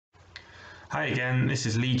Hi again, this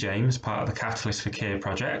is Lee James, part of the Catalyst for Care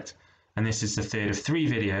project, and this is the third of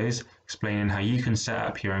 3 videos explaining how you can set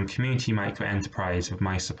up your own community micro-enterprise with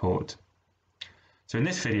my support. So in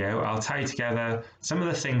this video, I'll tie together some of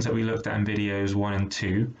the things that we looked at in videos 1 and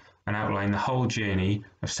 2 and outline the whole journey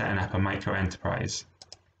of setting up a micro-enterprise.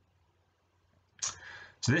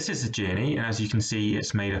 So this is the journey, and as you can see,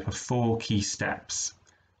 it's made up of 4 key steps.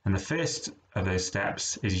 And the first of those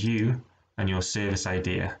steps is you and your service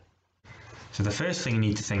idea. So the first thing you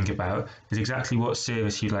need to think about is exactly what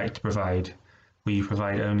service you'd like to provide. Will you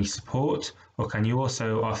provide only support, or can you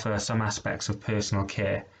also offer some aspects of personal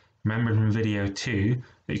care? Remember from video 2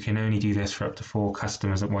 that you can only do this for up to 4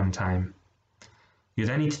 customers at one time. You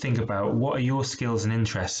then need to think about what are your skills and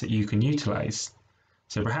interests that you can utilise.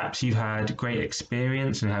 So perhaps you've had great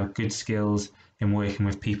experience and have good skills in working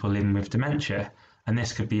with people living with dementia, and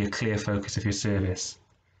this could be a clear focus of your service.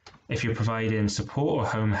 If you're providing support or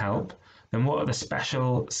home help, then what are the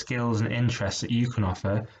special skills and interests that you can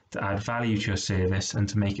offer to add value to your service and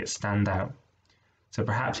to make it stand out? So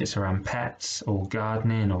perhaps it's around pets or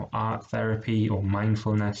gardening or art therapy or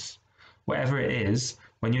mindfulness. Whatever it is,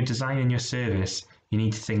 when you're designing your service, you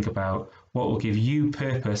need to think about what will give you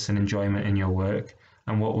purpose and enjoyment in your work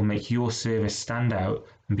and what will make your service stand out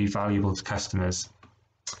and be valuable to customers.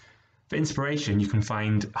 For inspiration, you can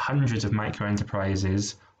find hundreds of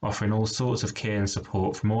micro-enterprises offering all sorts of care and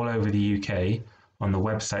support from all over the UK on the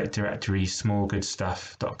website directory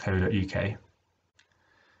smallgoodstuff.co.uk.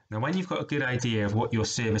 Now, when you've got a good idea of what your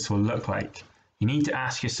service will look like, you need to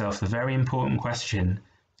ask yourself the very important question,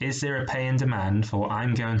 is there a pay and demand for what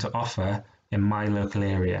I'm going to offer in my local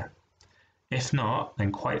area? If not,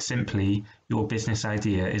 then quite simply, your business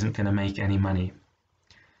idea isn't going to make any money.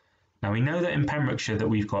 Now, we know that in Pembrokeshire that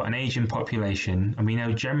we've got an ageing population, and we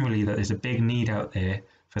know generally that there's a big need out there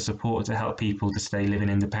for support to help people to stay living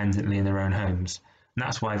independently in their own homes. And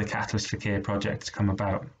that's why the Catalyst for Care project has come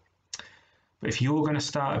about. But if you're going to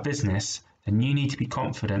start a business, then you need to be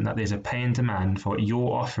confident that there's a pay and demand for what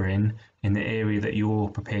you're offering in the area that you're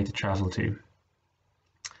prepared to travel to.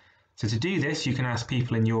 So to do this, you can ask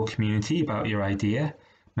people in your community about your idea.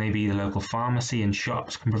 Maybe the local pharmacy and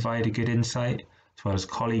shops can provide a good insight, as well as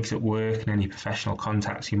colleagues at work and any professional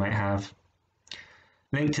contacts you might have.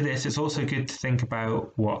 Linked to this, it's also good to think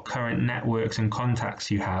about what current networks and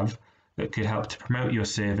contacts you have that could help to promote your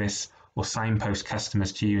service or signpost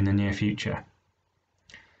customers to you in the near future.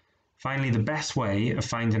 Finally, the best way of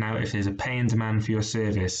finding out if there's a pay and demand for your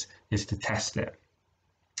service is to test it.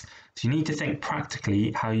 So you need to think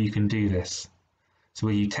practically how you can do this. So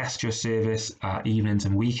will you test your service at evenings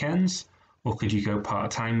and weekends, or could you go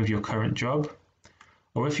part-time with your current job?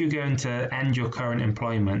 Or if you're going to end your current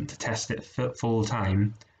employment to test it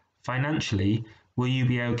full-time, financially, will you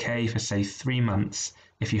be okay for say 3 months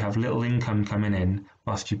if you have little income coming in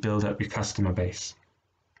whilst you build up your customer base?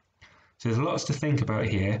 So there's lots to think about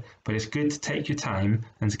here, but it's good to take your time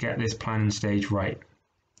and to get this planning stage right.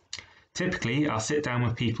 Typically, I'll sit down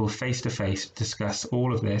with people face-to-face to discuss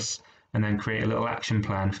all of this and then create a little action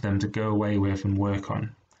plan for them to go away with and work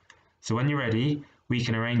on. So when you're ready, we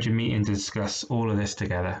can arrange a meeting to discuss all of this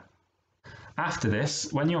together. After this,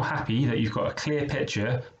 when you're happy that you've got a clear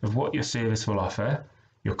picture of what your service will offer,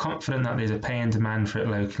 you're confident that there's a pay and demand for it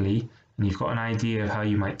locally, and you've got an idea of how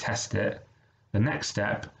you might test it, the next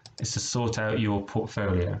step is to sort out your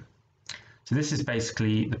portfolio. So this is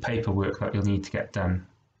basically the paperwork that you'll need to get done.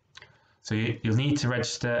 So you'll need to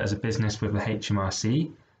register as a business with the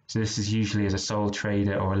HMRC. So this is usually as a sole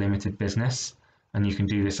trader or a limited business, and you can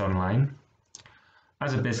do this online.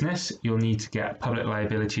 As a business, you'll need to get public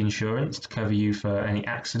liability insurance to cover you for any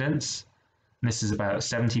accidents. And this is about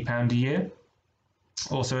 £70 a year.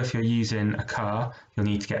 Also, if you're using a car, you'll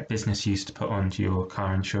need to get business use to put onto your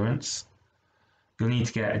car insurance. You'll need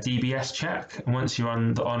to get a DBS check, and once you're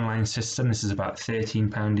on the online system, this is about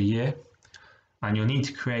 £13 a year. And you'll need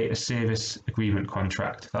to create a service agreement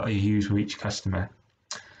contract that you use with each customer.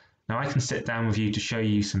 Now, I can sit down with you to show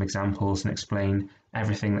you some examples and explain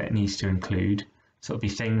everything that it needs to include. So it'll be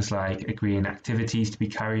things like agreeing activities to be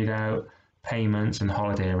carried out, payments and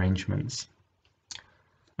holiday arrangements.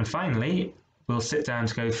 And finally, we'll sit down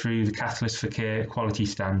to go through the Catalyst for Care quality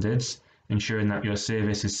standards, ensuring that your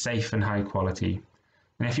service is safe and high quality.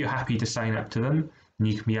 And if you're happy to sign up to them, then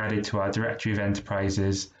you can be added to our directory of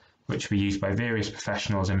enterprises, which will be used by various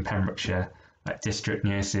professionals in Pembrokeshire, like district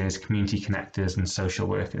nurses, community connectors and social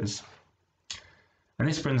workers. And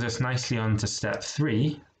this brings us nicely on to step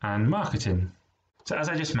 3 and marketing. So as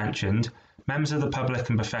I just mentioned, members of the public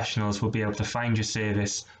and professionals will be able to find your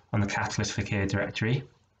service on the Catalyst for Care directory.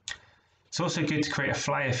 It's also good to create a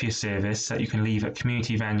flyer for your service that you can leave at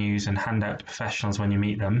community venues and hand out to professionals when you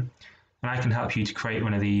meet them. And I can help you to create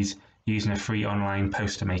one of these using a free online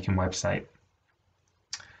poster making website.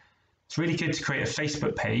 It's really good to create a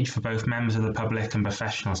Facebook page for both members of the public and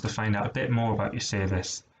professionals to find out a bit more about your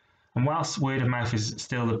service. And whilst word of mouth is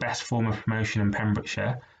still the best form of promotion in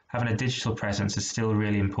Pembrokeshire, having a digital presence is still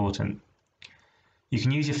really important. You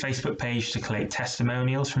can use your Facebook page to collect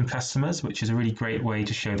testimonials from customers, which is a really great way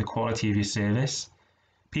to show the quality of your service.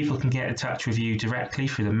 People can get in touch with you directly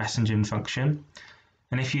through the messaging function.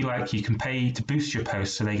 And if you like, you can pay to boost your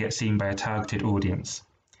posts so they get seen by a targeted audience.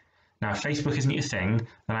 Now, if Facebook isn't your thing,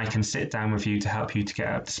 then I can sit down with you to help you to get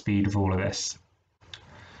up to speed with all of this.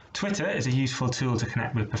 Twitter is a useful tool to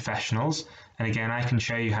connect with professionals, and again, I can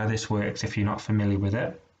show you how this works if you're not familiar with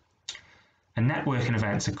it. And networking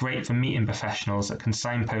events are great for meeting professionals that can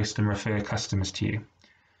signpost and refer customers to you.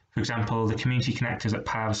 For example, the community connectors at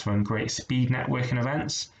Paths run great speed networking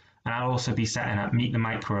events, and I'll also be setting up Meet the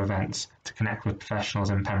Micro events to connect with professionals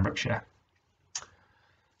in Pembrokeshire.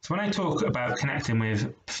 So when I talk about connecting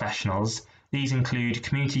with professionals, these include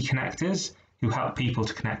community connectors who help people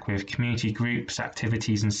to connect with community groups,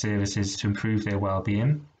 activities and services to improve their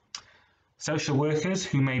well-being. Social workers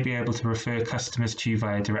who may be able to refer customers to you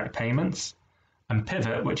via direct payments. And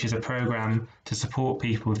Pivot, which is a programme to support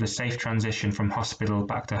people with the safe transition from hospital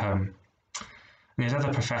back to home. And there's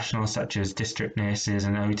other professionals such as district nurses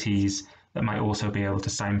and OTs that might also be able to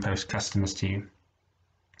signpost customers to you.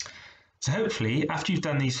 So hopefully, after you've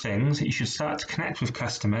done these things, you should start to connect with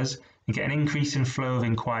customers and get an increase in flow of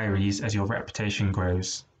inquiries as your reputation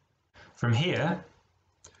grows. From here,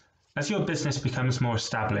 as your business becomes more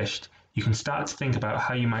established, you can start to think about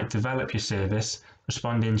how you might develop your service,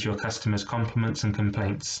 responding to your customers' compliments and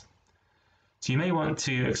complaints. So you may want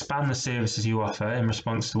to expand the services you offer in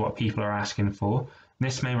response to what people are asking for, and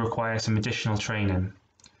this may require some additional training.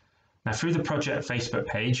 Now, through the project Facebook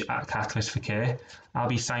page at Catalyst for Care, I'll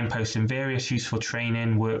be signposting various useful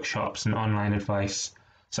training, workshops and online advice,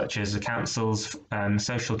 such as the Council's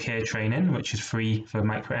social care training, which is free for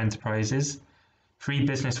micro enterprises, free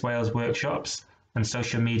Business Wales workshops, and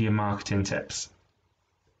social media marketing tips.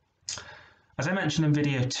 As I mentioned in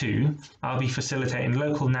video 2, I'll be facilitating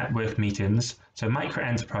local network meetings so micro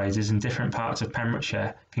enterprises in different parts of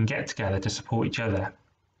Pembrokeshire can get together to support each other.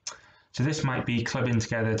 So this might be clubbing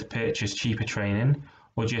together to purchase cheaper training,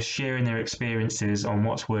 or just sharing their experiences on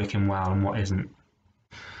what's working well and what isn't.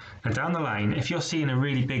 Now down the line, if you're seeing a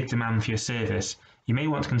really big demand for your service, you may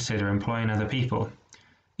want to consider employing other people.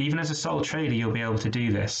 Even as a sole trader, you'll be able to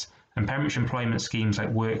do this, and Pembrokeshire employment schemes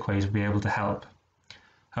like Workways will be able to help.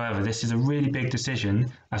 However, this is a really big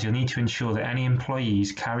decision, as you'll need to ensure that any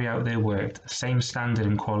employees carry out their work to the same standard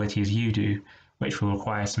and quality as you do, which will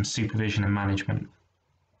require some supervision and management.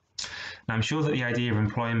 Now, I'm sure that the idea of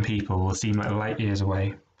employing people will seem like light years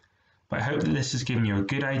away, but I hope that this has given you a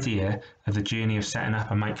good idea of the journey of setting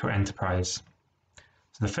up a micro enterprise.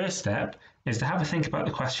 So the first step is to have a think about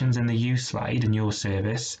the questions in the You slide in your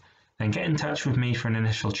service, then get in touch with me for an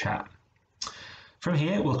initial chat. From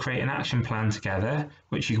here, we'll create an action plan together,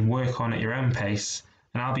 which you can work on at your own pace,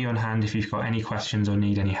 and I'll be on hand if you've got any questions or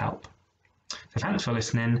need any help. So thanks for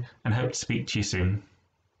listening, and hope to speak to you soon.